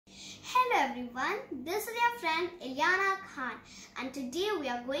everyone, this is your friend Ilyana Khan, and today we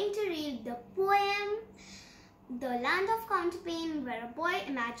are going to read the poem The Land of Counterpane, where a boy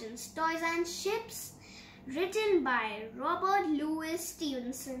imagines toys and ships, written by Robert Louis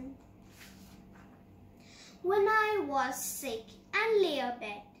Stevenson. When I was sick and lay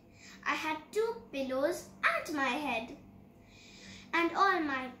abed, I had 2 pillows at my head, and all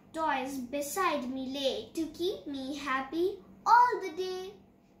my toys beside me lay to keep me happy all the day.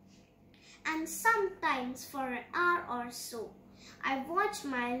 And sometimes for an hour or so, I watch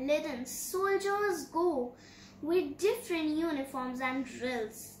my leaden soldiers go with different uniforms and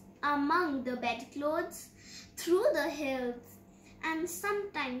drills among the bedclothes, through the hills, and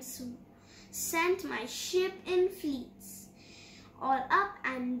sometimes sent my ship in fleets, all up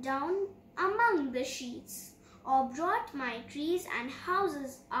and down among the sheets, or brought my trees and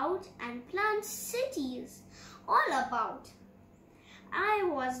houses out and plant cities all about. I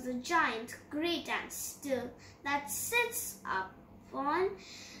was the giant great and still that sits upon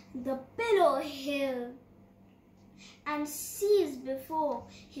the pillow hill, and sees before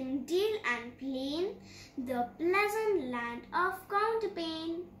him dale and plain the pleasant land of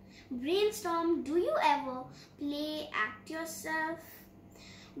Counterpane. Brainstorm, do you ever play act yourself?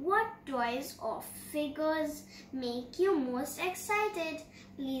 What toys or figures make you most excited?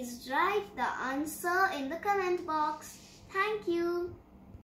 Please write the answer in the comment box. Thank you.